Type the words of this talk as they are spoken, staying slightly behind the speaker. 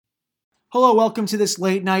Hello, welcome to this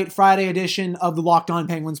late night Friday edition of the Locked On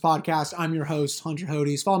Penguins podcast. I'm your host, Hunter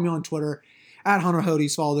Hodes. Follow me on Twitter at Hunter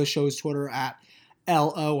Hodes. Follow this show's Twitter at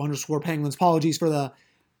LO_Penguins. Apologies for the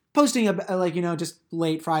posting just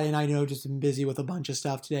late Friday night. Just been busy with a bunch of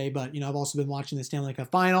stuff today, but I've also been watching the Stanley Cup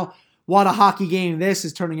final. What a hockey game this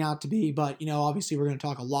is turning out to be, but obviously we're going to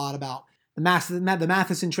talk a lot about the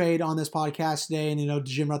Matheson trade on this podcast today, and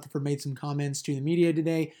Jim Rutherford made some comments to the media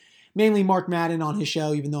today. Mainly Mark Madden on his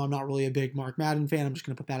show, even though I'm not really a big Mark Madden fan. I'm just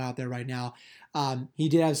going to put that out there right now. He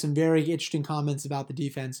did have some very interesting comments about the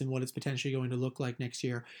defense and what it's potentially going to look like next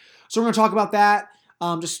year. So we're going to talk about that,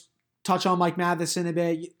 just touch on Mike Matheson a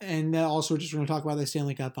bit, and also just we're going to talk about the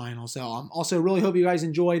Stanley Cup final. So also really hope you guys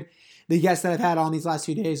enjoyed the guests that I've had on these last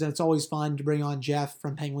 2 days, and it's always fun to bring on Jeff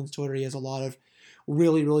from Penguins Twitter. He has a lot of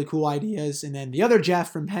really, really cool ideas. And then the other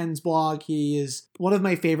Jeff from Penn's blog, he is one of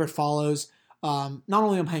my favorite follows. Not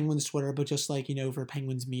only on Penguins Twitter, but just for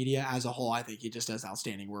Penguins media as a whole. I think he just does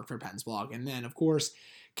outstanding work for Penn's blog. And then, of course,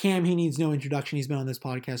 Cam, he needs no introduction. He's been on this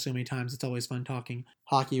podcast so many times. It's always fun talking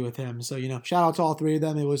hockey with him. So, shout out to all three of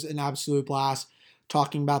them. It was an absolute blast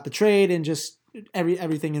talking about the trade and just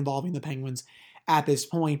everything involving the Penguins at this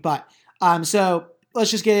point. But, so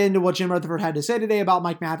let's just get into what Jim Rutherford had to say today about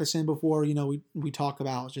Mike Matheson before, we talk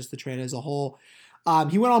about just the trade as a whole.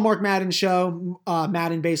 He went on Mark Madden's show.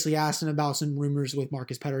 Madden basically asked him about some rumors with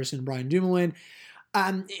Marcus Pettersson and Brian Dumoulin.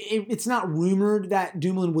 It's not rumored that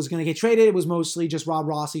Dumoulin was going to get traded. It was mostly just Rob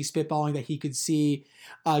Rossi spitballing that he could see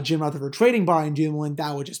Jim Rutherford trading Brian Dumoulin.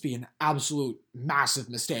 That would just be an absolute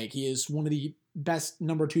massive mistake. He is one of the best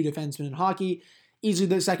number 2 defensemen in hockey, easily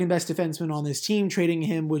the second best defenseman on this team. Trading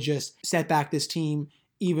him would just set back this team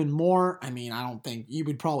even more. I don't think you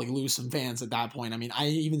would probably lose some fans at that point. I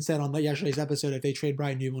even said on yesterday's episode, if they trade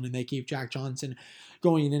Brian Dumoulin and they keep Jack Johnson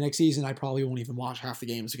going into next season, I probably won't even watch half the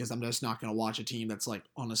games because I'm just not going to watch a team that's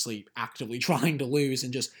honestly actively trying to lose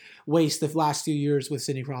and just waste the last 2 years with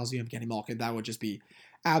Sidney Crosby and Kenny Malkin. That would just be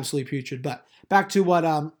absolutely putrid. But back to what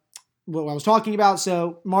I was talking about.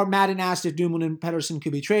 So Madden asked if Dumoulin and Pettersson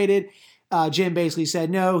could be traded. Jim basically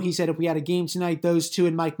said no. He said if we had a game tonight, those two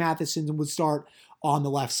and Mike Matheson would start on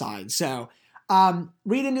the left side. So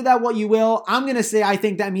read into that what you will. I'm going to say I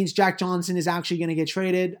think that means Jack Johnson is actually going to get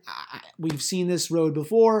traded. We've seen this road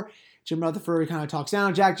before. Jim Rutherford kind of talks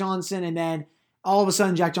down Jack Johnson, and then all of a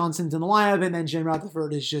sudden Jack Johnson's in the lineup, and then Jim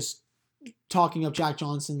Rutherford is just talking up Jack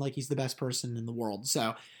Johnson like he's the best person in the world.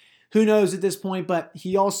 So who knows at this point, but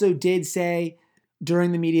he also did say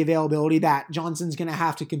during the media availability that Johnson's going to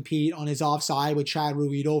have to compete on his offside with Chad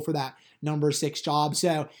Ruhwedel for that number 6 job.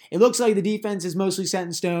 So it looks like the defense is mostly set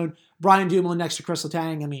in stone. Brian Dumoulin next to Chris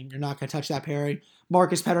Letang. You're not going to touch that pairing.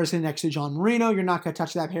 Marcus Pettersson next to John Marino. You're not going to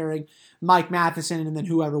touch that pairing. Mike Matheson, and then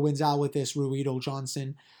whoever wins out with this Ruhwedel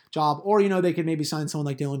Johnson job. Or, they could maybe sign someone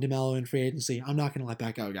like Dylan DeMello in free agency. I'm not going to let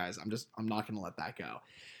that go, guys. I'm not going to let that go.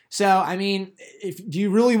 So, do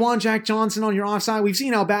you really want Jack Johnson on your offside? We've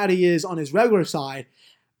seen how bad he is on his regular side.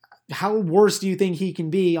 How worse do you think he can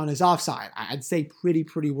be on his offside? I'd say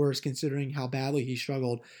pretty worse considering how badly he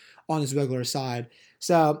struggled on his regular side.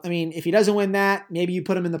 So, if he doesn't win that, maybe you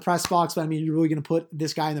put him in the press box, but you're really going to put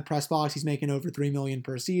this guy in the press box. He's making over $3 million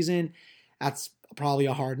per season. That's probably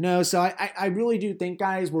a hard no. So I really do think,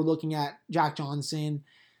 guys, we're looking at Jack Johnson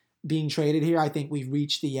being traded here. I think we've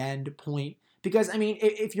reached the end point. Because,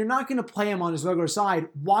 if you're not going to play him on his regular side,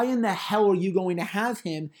 why in the hell are you going to have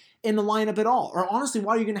him in the lineup at all? Or honestly,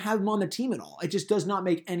 why are you going to have him on the team at all? It just does not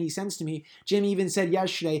make any sense to me. Jim even said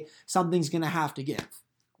yesterday, something's going to have to give.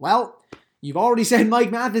 Well, you've already said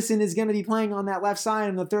Mike Matheson is going to be playing on that left side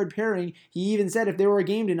in the third pairing. He even said if there were a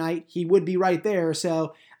game tonight, he would be right there.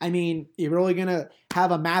 So, you're really going to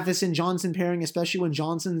have a Matheson-Johnson pairing, especially when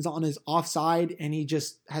Johnson's on his offside and he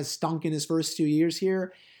just has stunk in his first 2 years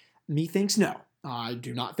here? Me thinks no. I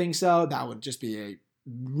do not think so. That would just be a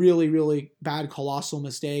really, really bad, colossal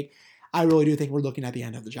mistake. I really do think we're looking at the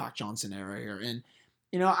end of the Jack Johnson era here. And,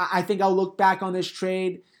 I think I'll look back on this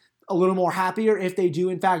trade a little more happier if they do,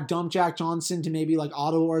 in fact, dump Jack Johnson to maybe like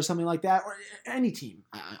Ottawa or something like that, or any team,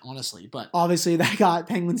 honestly. But obviously that got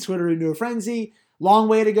Penguins Twitter into a frenzy. Long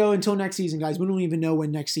way to go until next season, guys. We don't even know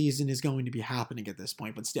when next season is going to be happening at this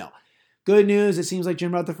point, but still. Good news, it seems like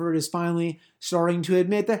Jim Rutherford is finally starting to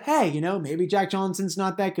admit that, hey, maybe Jack Johnson's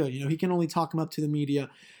not that good. He can only talk him up to the media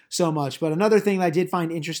so much. But another thing that I did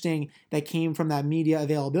find interesting that came from that media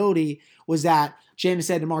availability was that Jim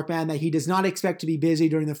said to Mark Madden that he does not expect to be busy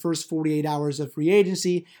during the first 48 hours of free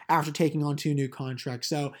agency after taking on 2 new contracts.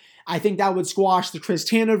 So I think that would squash the Chris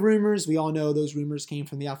Tanev rumors. We all know those rumors came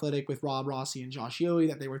from The Athletic with Rob Rossi and Josh Yohe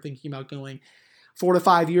that they were thinking about going 4 to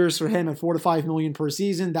 5 years for him at $4 to $5 million per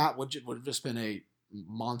season. That would have just been a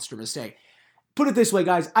monster mistake. Put it this way,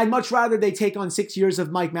 guys. I'd much rather they take on 6 years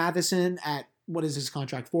of Mike Matheson at, what is his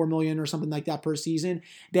contract, $4 million or something like that per season,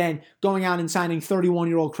 than going out and signing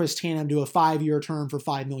 31-year-old Chris Tatum to a 5-year term for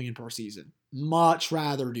 $5 million per season. Much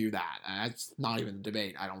rather do that. That's not even a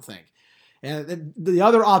debate, I don't think. And the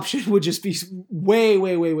other option would just be way,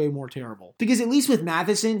 way, way, way more terrible. Because at least with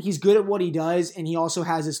Matheson, he's good at what he does, and he also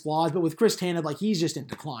has his flaws. But with Chris Tatum, like, he's just in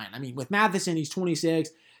decline. I mean, with Matheson, he's 26,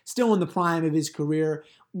 still in the prime of his career.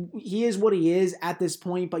 He is what he is at this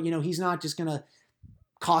point, but, he's not just going to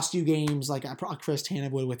cost you games like Chris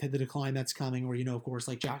Tatum would with the decline that's coming, or, of course,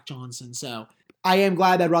 like Jack Johnson. So I am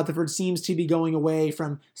glad that Rutherford seems to be going away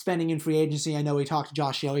from spending in free agency. I know he talked to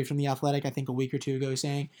Josh Yohe from The Athletic, I think a week or two ago,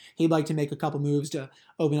 saying he'd like to make a couple moves to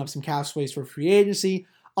open up some cap space for free agency.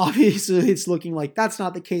 Obviously, it's looking like that's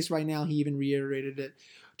not the case right now. He even reiterated it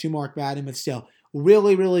to Mark Madden, but still,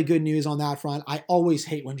 really, really good news on that front. I always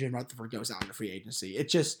hate when Jim Rutherford goes out into free agency.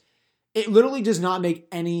 It literally does not make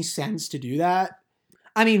any sense to do that.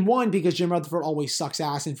 I mean, one, because Jim Rutherford always sucks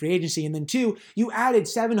ass in free agency, and then two, you added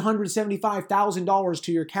 $775,000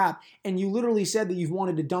 to your cap, and you literally said that you've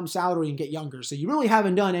wanted to dump salary and get younger. So you really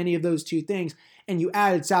haven't done any of those two things, and you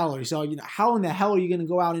added salary. So how in the hell are you going to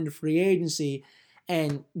go out into free agency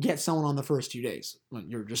and get someone on the first 2 days? Well,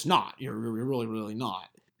 you're just not. You're really, really not.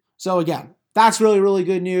 So again, that's really, really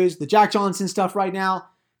good news. The Jack Johnson stuff right now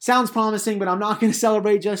sounds promising, but I'm not going to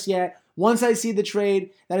celebrate just yet. Once I see the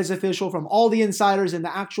trade that is official from all the insiders and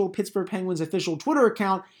the actual Pittsburgh Penguins official Twitter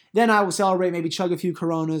account, then I will celebrate, maybe chug a few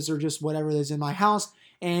Coronas or just whatever is in my house,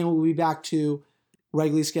 and we'll be back to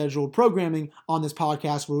regularly scheduled programming on this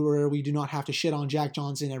podcast where we do not have to shit on Jack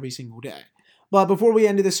Johnson every single day. But before we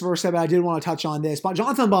end this first segment, I did want to touch on this. But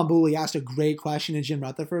Jonathan Bombouli asked a great question to Jim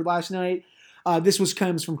Rutherford last night. This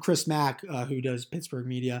comes from Chris Mack, who does Pittsburgh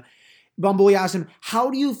media. Bombouli asked him,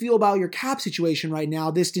 how do you feel about your cap situation right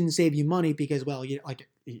now? This didn't save you money because, well,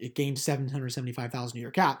 it gained $775,000 a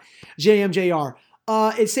year cap. JMJR,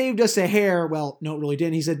 it saved us a hair. Well, no, it really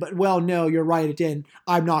didn't. He said, but, well, no, you're right, it didn't.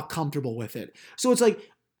 I'm not comfortable with it. So it's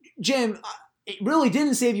like, Jim, it really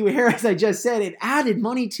didn't save you a hair, as I just said. It added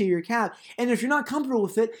money to your cap. And if you're not comfortable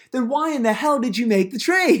with it, then why in the hell did you make the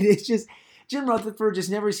trade? It's just, Jim Rutherford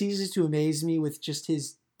just never ceases to amaze me with just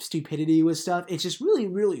his stupidity with stuff. It's just really,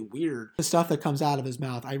 really weird, the stuff that comes out of his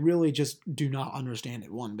mouth. I really just do not understand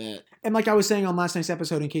it one bit. And like I was saying on last night's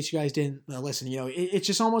episode, in case you guys didn't listen, it's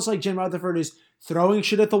just almost like Jim Rutherford is throwing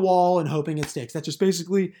shit at the wall and hoping it sticks. That's just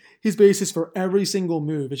basically his basis for every single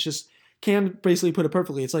move. It's just, Cam basically put it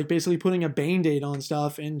perfectly. It's like basically putting a Band-Aid on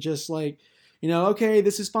stuff and just like, okay,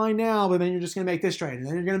 this is fine now, but then you're just going to make this trade, and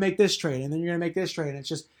then you're going to make this trade, and then you're going to make this trade. And it's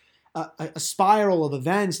just a spiral of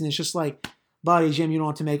events, and it's just like, buddy, Jim, you don't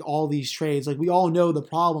have to make all these trades. Like, we all know the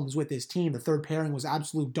problems with this team. The third pairing was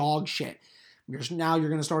absolute dog shit. Now you're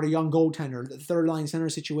going to start a young goaltender. The third line center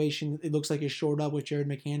situation, it looks like it's shored up with Jared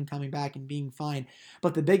McCann coming back and being fine.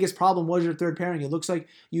 But the biggest problem was your third pairing. It looks like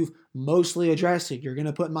you've mostly addressed it. You're going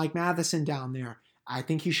to put Mike Matheson down there. I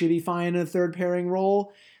think he should be fine in a third pairing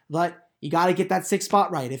role, but you got to get that sixth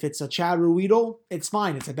spot right. If it's a Chad Ruedel, it's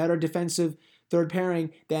fine. It's a better defensive third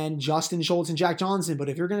pairing than Justin Schultz and Jack Johnson. But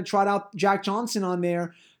if you're going to trot out Jack Johnson on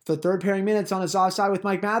there for third pairing minutes on his offside with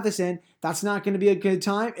Mike Matheson, that's not going to be a good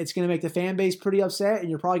time. It's going to make the fan base pretty upset, and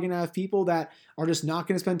you're probably going to have people that are just not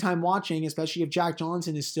going to spend time watching, especially if Jack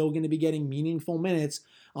Johnson is still going to be getting meaningful minutes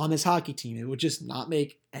on this hockey team. It would just not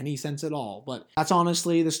make any sense at all. But that's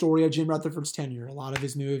honestly the story of Jim Rutherford's tenure. A lot of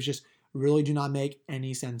his moves just really do not make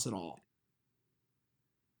any sense at all.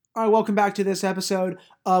 All right, welcome back to this episode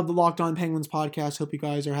of the Locked On Penguins podcast. Hope you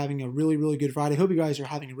guys are having a really, really good Friday. Hope you guys are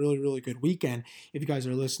having a really, really good weekend if you guys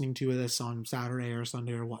are listening to this on Saturday or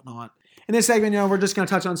Sunday or whatnot. In this segment, we're just going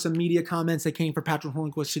to touch on some media comments that came for Patrick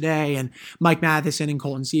Hornqvist today and Mike Matheson and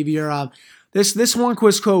Colton Sceviour. This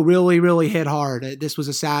Hornqvist quote really, really hit hard. This was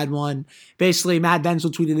a sad one. Basically, Matt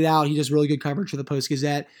Benzel tweeted it out. He does really good coverage for the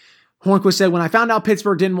Post-Gazette. Hornqvist said, when I found out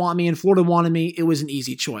Pittsburgh didn't want me and Florida wanted me, it was an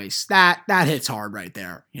easy choice. That hits hard right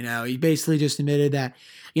there. He basically just admitted that,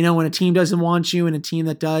 when a team doesn't want you and a team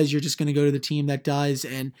that does, you're just going to go to the team that does.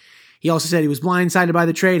 And he also said he was blindsided by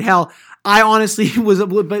the trade. Hell, I honestly was a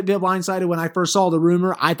bit blindsided when I first saw the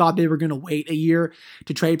rumor. I thought they were going to wait a year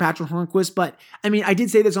to trade Patrick Hornqvist. But, I did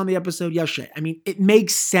say this on the episode yesterday. It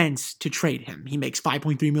makes sense to trade him. He makes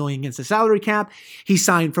 $5.3 million against the salary cap. He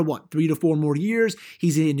signed for 3 to 4 more years.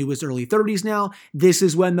 He's into his early 30s now. This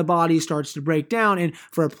is when the body starts to break down. And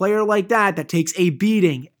for a player like that takes a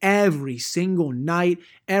beating every single night,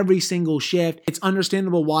 every single shift, it's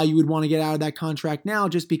understandable why you would want to get out of that contract now,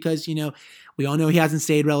 just because, We all know he hasn't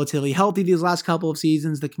stayed relatively healthy these last couple of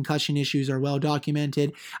seasons. The concussion issues are well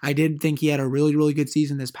documented. I did think he had a really, really good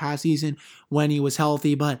season this past season when he was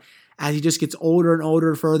healthy, but as he just gets older and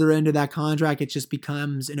older, further into that contract, it just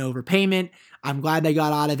becomes an overpayment. I'm glad they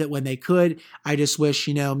got out of it when they could. I just wish,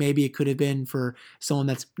 maybe it could have been for someone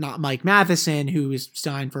that's not Mike Matheson, who is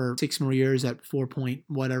signed for 6 more years at 4 point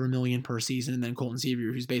whatever million per season, and then Colton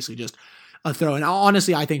Sevier, who's basically just a throw. And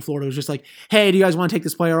honestly, I think Florida was just like, hey, do you guys want to take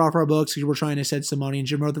this player off our books? Because we're trying to send some money. And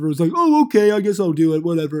Jim Rutherford was like, oh, okay, I guess I'll do it,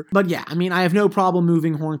 whatever. But yeah, I have no problem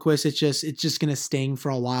moving Hornqvist. It's just going to sting for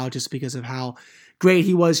a while just because of how great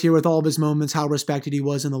he was here with all of his moments, how respected he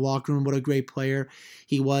was in the locker room, what a great player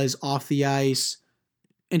he was off the ice,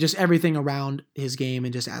 and just everything around his game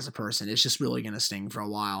and just as a person. It's just really going to sting for a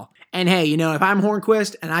while. And hey, if I'm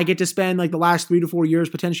Hornqvist and I get to spend like the last 3 to 4 years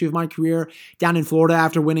potentially of my career down in Florida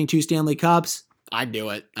after winning 2 Stanley Cups, I'd do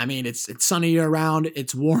it. It's sunny year round.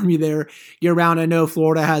 It's warm there year round. I know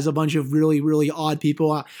Florida has a bunch of really, really odd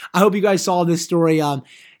people. I hope you guys saw this story.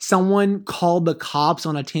 Someone called the cops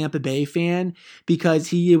on a Tampa Bay fan because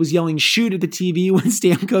he was yelling shoot at the TV when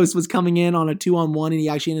Stamkos was coming in on a 2-on-1 and he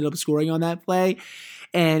actually ended up scoring on that play.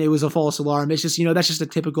 And it was a false alarm. It's just, that's just a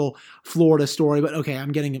typical Florida story. But okay,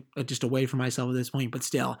 I'm getting just away from myself at this point. But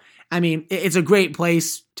still, it's a great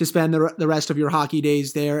place to spend the rest of your hockey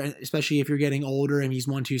days there, especially if you're getting older and he's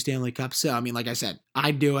won 2 Stanley Cups. So, like I said,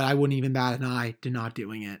 I'd do it. I wouldn't even bat an eye to not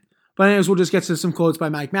doing it. But anyways, we'll just get to some quotes by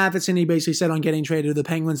Mike Matheson. He basically said on getting traded to the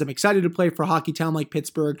Penguins, I'm excited to play for a hockey town like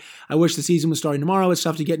Pittsburgh. I wish the season was starting tomorrow. It's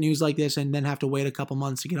tough to get news like this and then have to wait a couple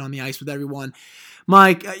months to get on the ice with everyone.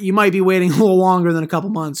 Mike, you might be waiting a little longer than a couple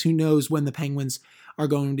months. Who knows when the Penguins are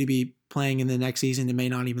going to be playing in the next season. It may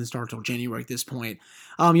not even start till January at this point.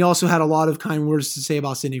 He also had a lot of kind words to say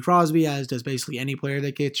about Sidney Crosby, as does basically any player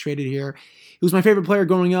that gets traded here. He was my favorite player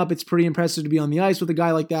growing up. It's pretty impressive to be on the ice with a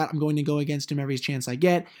guy like that. I'm going to go against him every chance I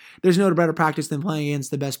get. There's no better practice than playing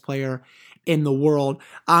against the best player in the world.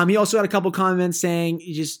 He also had a couple comments saying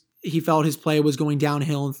he felt his play was going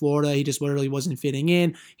downhill in Florida. He just literally wasn't fitting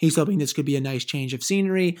in. He's hoping this could be a nice change of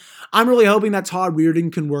scenery. I'm really hoping that Todd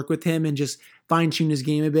Reirden can work with him and just fine-tune his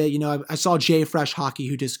game a bit. I saw Jay Fresh Hockey,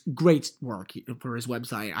 who does great work for his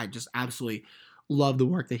website. I just absolutely love the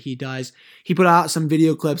work that he does. He put out some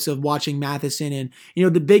video clips of watching Matheson, and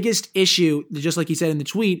the biggest issue, just like he said in the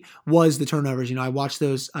tweet, was the turnovers. I watched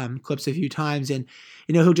those clips a few times, and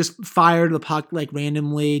he'll just fire the puck like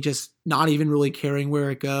randomly, just not even really caring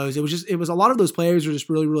where it goes. It was a lot of those players were just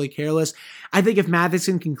really, really careless. I think if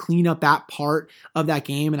Matheson can clean up that part of that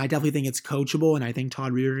game, and I definitely think it's coachable, and I think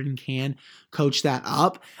Todd Reirden can coach that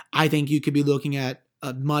up, I think you could be looking at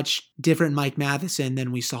a much different Mike Matheson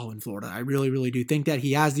than we saw in Florida. I really, really do think that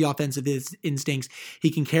he has the offensive instincts. He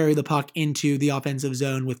can carry the puck into the offensive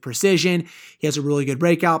zone with precision. He has a really good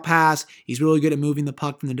breakout pass. He's really good at moving the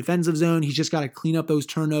puck from the defensive zone. He's just got to clean up those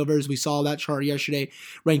turnovers. We saw that chart yesterday,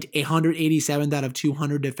 ranked 187th out of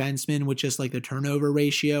 200 defensemen, with just like the turnover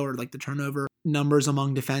ratio or like the turnover numbers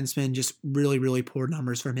among defensemen. Just really, really poor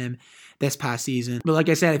numbers from him this past season. But like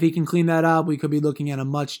I said, if he can clean that up, we could be looking at a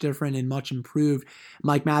much different and much improved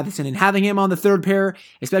Mike Matheson. And having him on the third pair,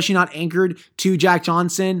 especially not anchored to Jack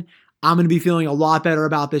Johnson, I'm going to be feeling a lot better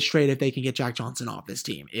about this trade if they can get Jack Johnson off this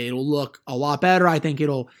team. It'll look a lot better. I think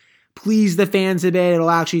it'll please the fans a bit.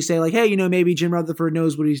 It'll actually say like, hey, maybe Jim Rutherford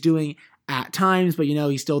knows what he's doing at times, but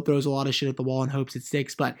he still throws a lot of shit at the wall and hopes it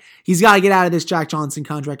sticks. But he's got to get out of this Jack Johnson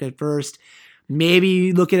contract at first.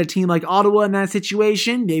 Maybe look at a team like Ottawa in that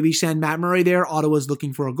situation. Maybe send Matt Murray there. Ottawa's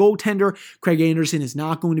looking for a goaltender. Craig Anderson is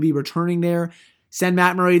not going to be returning there. Send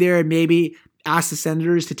Matt Murray there and maybe ask the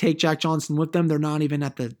Senators to take Jack Johnson with them. They're not even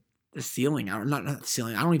at the ceiling. Not the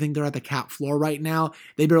ceiling. I don't even think they're at the cap floor right now.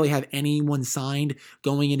 They barely have anyone signed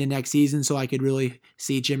going into next season. So I could really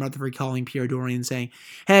see Jim Rutherford calling Pierre Dorion saying,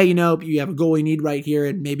 hey, you have a goal we need right here,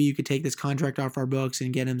 and maybe you could take this contract off our books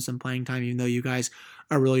and get him some playing time, even though you guys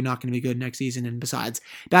are really not going to be good next season. And besides,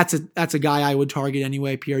 that's a guy I would target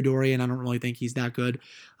anyway, Pierre Dorion. I don't really think he's that good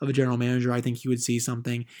of a general manager. I think he would see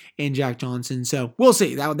something in Jack Johnson. So we'll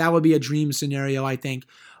see. That would be a dream scenario, I think,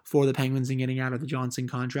 for the Penguins in getting out of the Johnson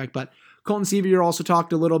contract. But Colton Sevier also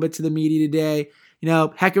talked a little bit to the media today.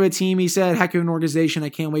 Heck of a team, he said, heck of an organization. I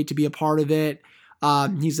can't wait to be a part of it.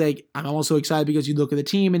 He's like, I'm also excited because you look at the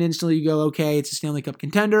team and instantly you go, okay, it's a Stanley Cup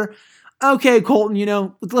contender. Okay,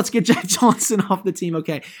 Colton, let's get Jack Johnson off the team.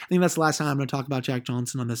 Okay, I think that's the last time I'm going to talk about Jack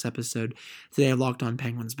Johnson on this episode today of Locked On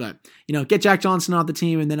Penguins. But, get Jack Johnson off the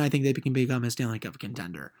team, and then I think they can become a Stanley Cup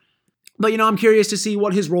contender. But, I'm curious to see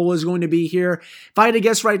what his role is going to be here. If I had to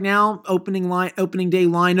guess right now, opening day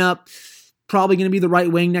lineup, probably going to be the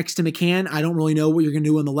right wing next to McCann. I don't really know what you're going to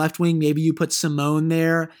do on the left wing. Maybe you put Simone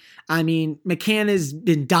there. I mean, McCann has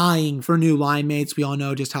been dying for new line mates. We all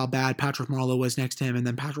know just how bad Patrick Marleau was next to him, and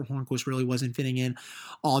then Patrick Hornquist really wasn't fitting in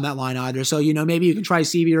on that line either. So, maybe you can try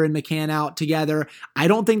Sevier and McCann out together. I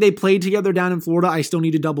don't think they played together down in Florida. I still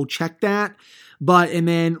need to double check that. And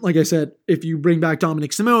then, like I said, if you bring back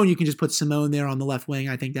Dominic Simone, you can just put Simone there on the left wing.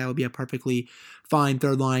 I think that would be a perfectly fine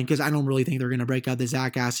third line because I don't really think they're going to break out the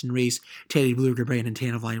Zach Aston Reese, Teddy Bluger, Brandon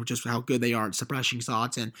Tanev line, which is how good they are at suppressing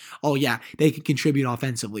shots. And, they can contribute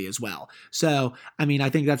offensively as well. So, I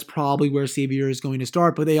think that's probably where Sevier is going to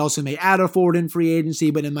start, but they also may add a forward in free agency,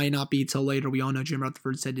 but it might not be till later. We all know Jim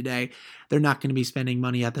Rutherford said today they're not going to be spending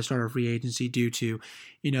money at the start of free agency due to,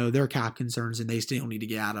 their cap concerns, and they still need to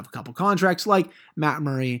get out of a couple contracts like Matt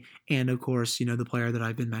Murray and, of course, the player that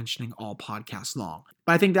I've been mentioning all podcast long.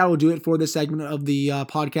 But I think that will do it for this segment of the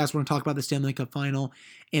podcast. We're going to talk about the Stanley Cup Final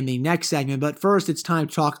in the next segment. But first, it's time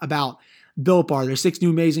to talk about Built Bar. There's 6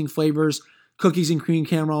 new amazing flavors. Cookies and cream,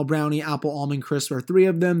 caramel, brownie, apple, almond crisp are 3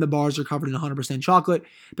 of them. The bars are covered in 100% chocolate.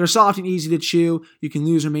 They're soft and easy to chew. You can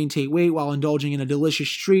lose or maintain weight while indulging in a delicious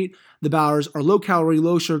treat. The bars are low calorie,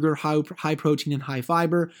 low sugar, high protein, and high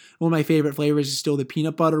fiber. One of my favorite flavors is still the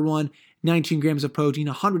peanut butter one. 19 grams of protein,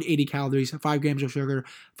 180 calories, 5 grams of sugar,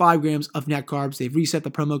 5 grams of net carbs. They've reset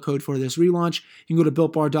the promo code for this relaunch. You can go to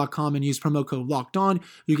BuiltBar.com and use promo code LOCKEDON.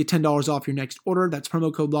 You get $10 off your next order. That's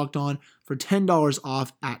promo code LOCKEDON for $10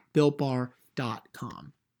 off at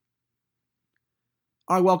BuiltBar.com.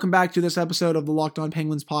 All right, welcome back to this episode of the Locked On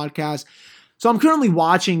Penguins podcast. So I'm currently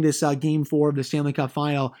watching this Game 4 of the Stanley Cup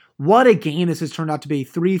Final. What a game this has turned out to be.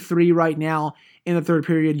 3-3 right now in the third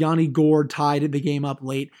period. Yanni Gourde tied the game up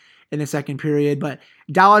late in the second period. But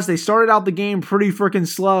Dallas, they started out the game pretty freaking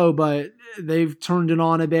slow, but they've turned it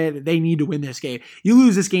on a bit. They need to win this game. You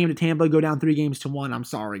lose this game to Tampa, go down 3-1. I'm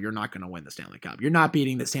sorry, you're not going to win the Stanley Cup. You're not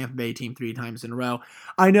beating this Tampa Bay team 3 times in a row.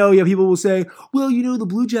 I know, people will say, well, the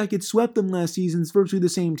Blue Jackets swept them last season. It's virtually the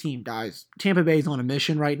same team. Guys, Tampa Bay's on a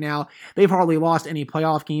mission right now. They've hardly lost any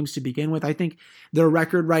playoff games to begin with. I think their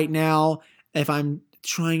record right now, if I'm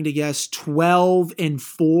trying to guess,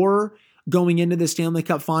 12-4 going into the Stanley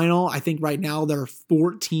Cup Final. I think right now they're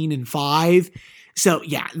 14-5. So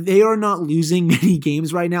yeah, they are not losing many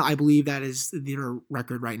games right now. I believe that is their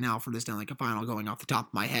record right now for the Stanley Cup Final, going off the top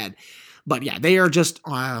of my head. But yeah, they are just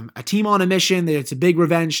a team on a mission. It's a big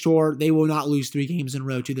revenge tour. They will not lose 3 games in a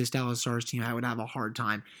row to this Dallas Stars team. I would have a hard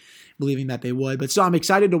time believing that they would. But so I'm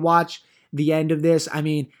excited to watch the end of this.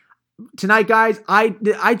 Tonight, guys,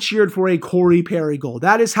 I cheered for a Corey Perry goal.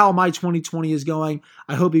 That is how my 2020 is going.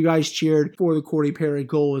 I hope you guys cheered for the Corey Perry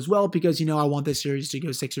goal as well, because, I want this series to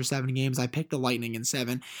go 6 or 7 games. I picked the Lightning in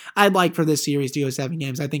 7. I'd like for this series to go 7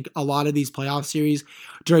 games. I think a lot of these playoff series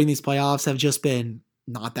during these playoffs have just been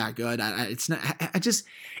not that good.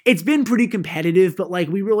 It's been pretty competitive, but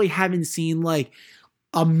we really haven't seen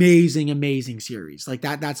amazing series.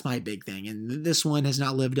 That's my big thing. And this one has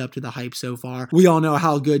not lived up to the hype so far. We all know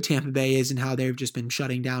how good Tampa Bay is and how they've just been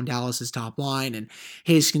shutting down Dallas's top line, and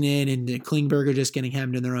Heiskanen and Klingberg are just getting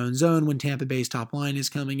hemmed in their own zone when Tampa Bay's top line is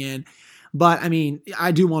coming in. But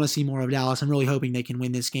I do want to see more of Dallas. I'm really hoping they can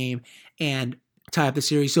win this game and tie up the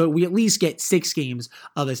series so we at least get 6 games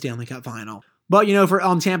of a Stanley Cup Final. But, for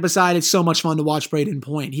on Tampa side, it's so much fun to watch Brayden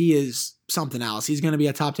Point. He is something else. He's going to be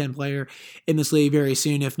a top 10 player in this league very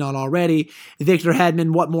soon, if not already. Victor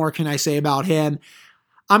Hedman, what more can I say about him?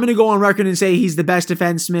 I'm going to go on record and say he's the best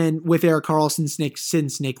defenseman with Erik Karlsson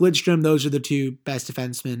since Nick Lidstrom. Those are the 2 best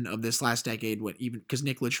defensemen of this last decade, because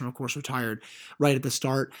Nick Lidstrom, of course, retired right at the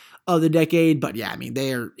start of the decade. But yeah,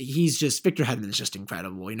 Victor Hedman is just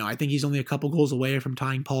incredible. I think he's only a couple goals away from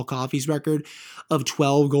tying Paul Coffey's record of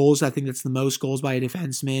 12 goals. I think that's the most goals by a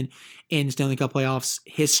defenseman in Stanley Cup playoffs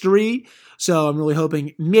history. So I'm really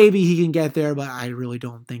hoping maybe he can get there, but I really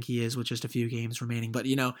don't think he is with just a few games remaining. But,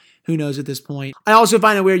 who knows at this point. I also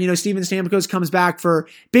find it weird, Steven Stamkos comes back for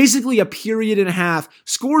basically a period and a half,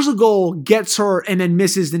 scores a goal, gets hurt, and then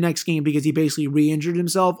misses the next game because he basically re-injured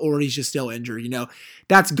himself, or he's just still injured.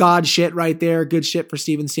 That's God shit right there. Good shit for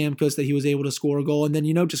Steven Stamkos that he was able to score a goal and then,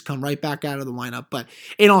 just come right back out of the lineup. But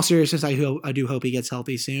in all seriousness, I do hope he gets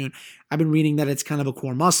healthy soon. I've been reading that it's kind of a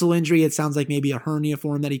core muscle injury. It sounds like maybe a hernia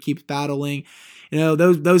for him that he keeps battling.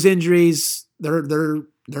 Those injuries, they're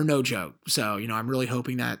no joke. So, I'm really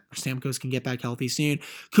hoping that Stamkos can get back healthy soon.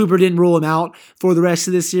 Cooper didn't rule him out for the rest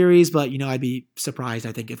of this series, but, I'd be surprised,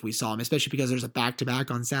 I think, if we saw him, especially because there's a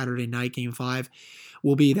back-to-back on Saturday night. Game 5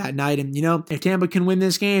 will be that night. And, if Tampa can win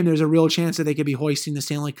this game, there's a real chance that they could be hoisting the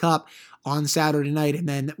Stanley Cup on Saturday night. And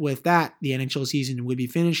then with that, the NHL season would be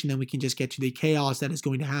finished, and then we can just get to the chaos that is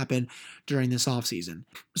going to happen during this offseason.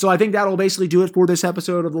 So I think that'll basically do it for this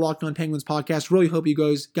episode of the Locked On Penguins podcast. Really hope you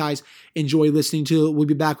guys enjoy listening to it. We'll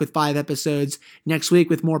be back with 5 episodes next week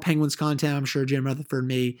with more Penguins content. I'm sure Jim Rutherford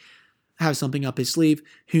may have something up his sleeve.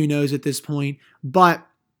 Who knows at this point? But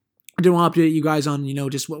I do want to update you guys on,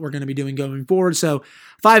 just what we're going to be doing going forward. So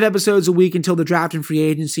 5 episodes a week until the draft and free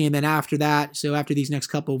agency. And then after that, so after these next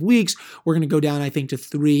couple of weeks, we're going to go down, I think, to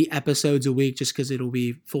 3 episodes a week just because it'll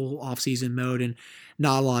be full off-season mode and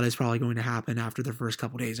not a lot is probably going to happen after the first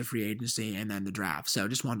couple of days of free agency and then the draft. So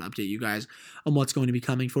just wanted to update you guys on what's going to be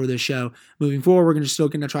coming for this show. Moving forward, we're still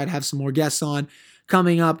going to try to have some more guests on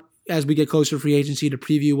coming up as we get closer to free agency to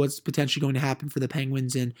preview what's potentially going to happen for the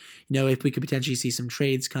Penguins and, if we could potentially see some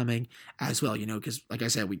trades coming as well, because like I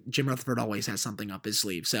said, Jim Rutherford always has something up his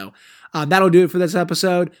sleeve. So that'll do it for this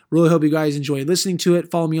episode. Really hope you guys enjoyed listening to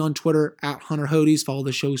it. Follow me on Twitter at Hunter Hodes. Follow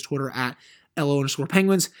the show's Twitter at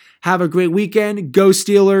LO_Penguins. Have a great weekend. Go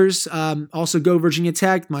Steelers. Also go Virginia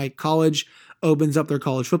Tech. My college opens up their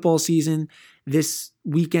college football season this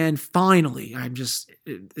weekend. Finally,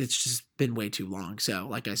 it's just been way too long. So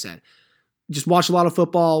like I said, just watch a lot of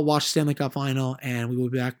football, watch the Stanley Cup final, and we will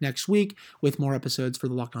be back next week with more episodes for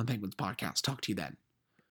the Locked On Penguins podcast. Talk to you then.